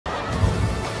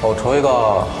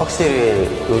저희가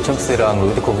확실히 롤챔스랑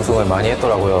롤드컵 우승을 많이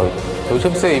했더라고요.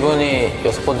 롤챔스 이번이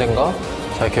 6번째인가?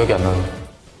 잘 기억이 안 나네요.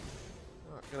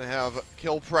 Gonna have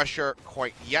kill pressure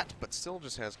quite yet, but still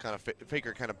just has kind of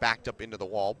Faker kind of backed up into the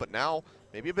wall. But now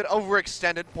maybe a bit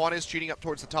overextended. Pawn is cheating up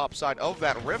towards the top side of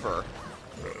that river.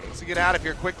 Needs to get out of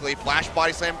here quickly. Flash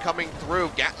body slam coming through.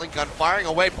 Gatling gun firing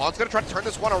away. Pawn's gonna try to turn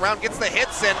this one around. Gets the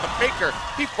hits in, but Faker,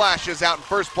 he flashes out, and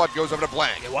first blood goes over to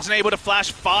Blank. It wasn't able to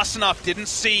flash fast enough. Didn't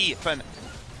see.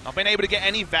 Not been able to get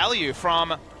any value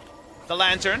from the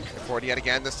Lantern. Forward yet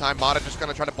again. This time Mata just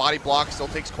gonna try to body block. Still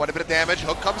takes quite a bit of damage.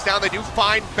 Hook comes down. They do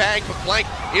find Bang, but Blank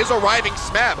is arriving.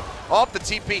 Smeb off the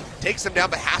TP takes him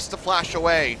down, but has to flash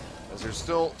away, as there's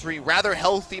still 3 rather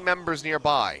healthy members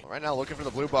nearby. Right now looking for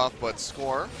the blue buff, but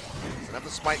Score doesn't have the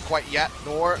smite quite yet,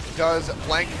 nor does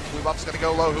Blank. Blue buff's gonna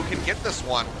go low. Who can get this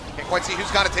one? Can't quite see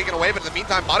who's got it taken away, but in the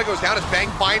meantime, Mata goes down as Bang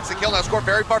finds the kill. Now Score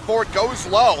very far forward, goes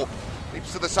low.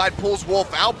 Leaps to the side, pulls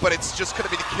Wolf out, but it's just gonna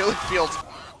be the killing fields.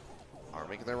 Are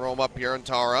making their roam up here,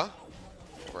 Untara.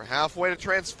 We're halfway to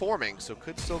transforming, so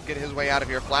could still get his way out of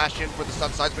here. Flash in for the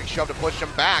stun sides, big shove to push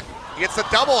him back. He gets the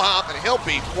double hop, and he'll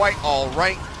be quite all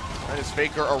right. And as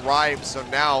Faker arrives, so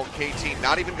now KT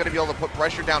not even going to be able to put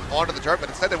pressure down onto the turret, but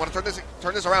instead they want to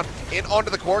turn this around in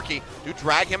onto the Corki. Do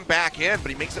drag him back in,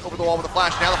 but he makes it over the wall with a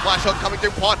flash. Now the flash hook coming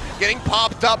through. Pawn getting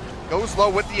popped up. Goes low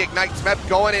with the ignite. Smeb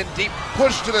going in deep.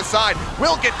 Push to the side.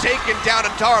 Will get taken down.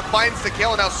 Untara finds the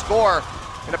kill, and now Score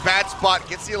in a bad spot.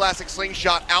 Gets the elastic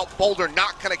slingshot out. Boulder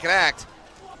not going to connect.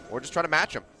 Or just try to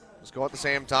match him. Just go at the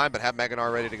same time, but have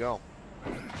Gnar ready to go.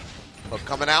 Hook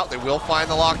coming out, they will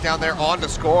find the lockdown there on the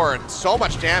Score, and so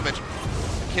much damage.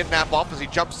 Kidnap off as he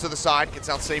jumps to the side, gets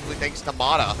out safely thanks to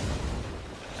Mata.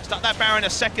 Start that Baron a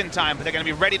second time, but they're going to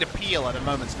be ready to peel at a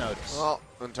moment's notice. Well,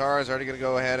 Untara is already going to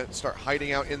go ahead and start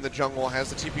hiding out in the jungle, has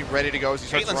the TP ready to go as he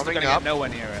starts Caitlyn's roaming gonna up. Get nowhere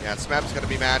near it. Yeah, Smeb's going to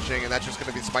be matching, and that's just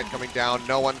going to be Smite coming down.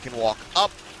 No one can walk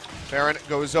up. Baron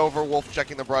goes over, Wolf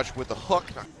checking the brush with the hook.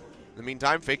 In the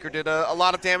meantime, Faker did a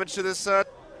lot of damage to this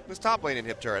top lane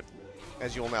inhib turret,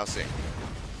 as you will now see.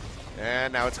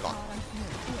 And now it's gone.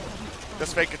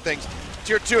 Just Faker things.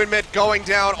 Tier 2 in mid going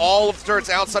down. All of the turrets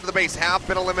outside of the base have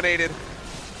been eliminated.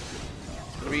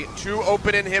 Going to be 2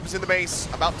 open inhibs in the base,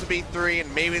 about to be 3,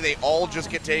 and maybe they all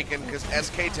just get taken because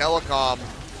SK Telecom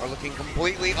are looking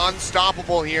completely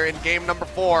unstoppable here in game number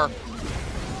 4.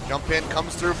 Jump in,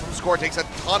 comes through from Score, takes a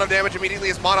ton of damage immediately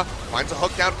as Mata finds a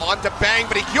hook down onto Bang,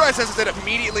 but he QSS's it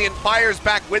immediately and fires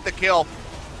back with the kill.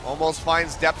 Almost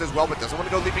finds Deft as well, but doesn't want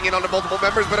to go leaping in onto multiple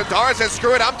members, but Untara says,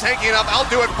 screw it, I'm tanking it up, I'll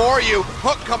do it for you.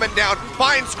 Hook coming down,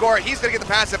 finds Score, he's going to get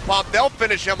the passive pop, they'll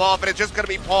finish him off, and it's just going to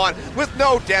be Pawn with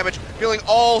no damage, feeling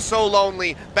all so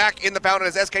lonely back in the fountain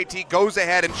as SKT goes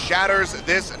ahead and shatters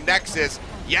this Nexus.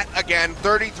 Yet again,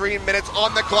 33 minutes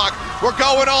on the clock. We're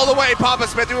going all the way, Papa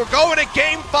Smith. We're going to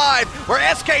game 5, where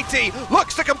SKT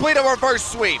looks to complete a reverse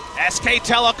sweep. SK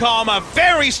Telecom, a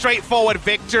very straightforward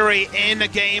victory in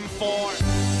game 4.